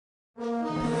BBL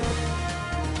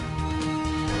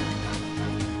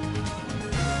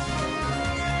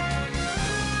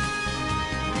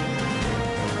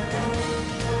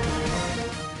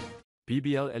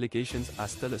allegations are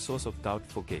still a source of doubt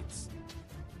for Gates.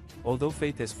 Although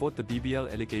Faith has fought the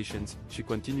BBL allegations, she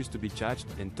continues to be judged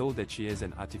and told that she has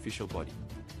an artificial body.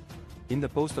 In the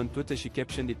post on Twitter she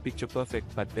captioned it "picture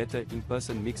perfect but better in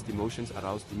person." Mixed emotions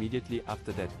aroused immediately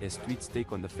after that as tweets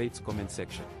take on the Faith's comment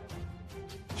section.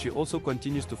 She also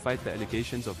continues to fight the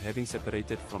allegations of having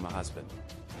separated from her husband.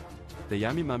 The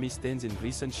yummy mummy stands in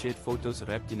recent shared photos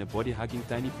wrapped in a body-hugging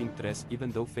tiny pink dress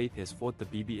even though Faith has fought the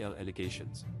BBL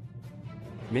allegations.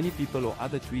 Many people or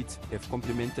other tweets have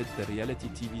complimented the reality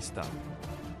TV star.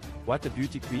 "What a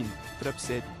beauty queen," Tripp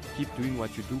said, "keep doing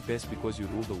what you do best because you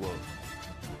rule the world."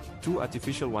 Two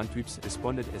artificial one tweets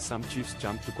responded as some chiefs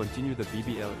jumped to continue the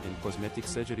BBL and cosmetic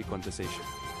surgery conversation.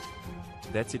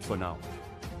 That's it for now.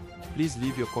 Please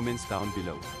leave your comments down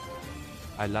below.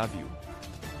 I love you.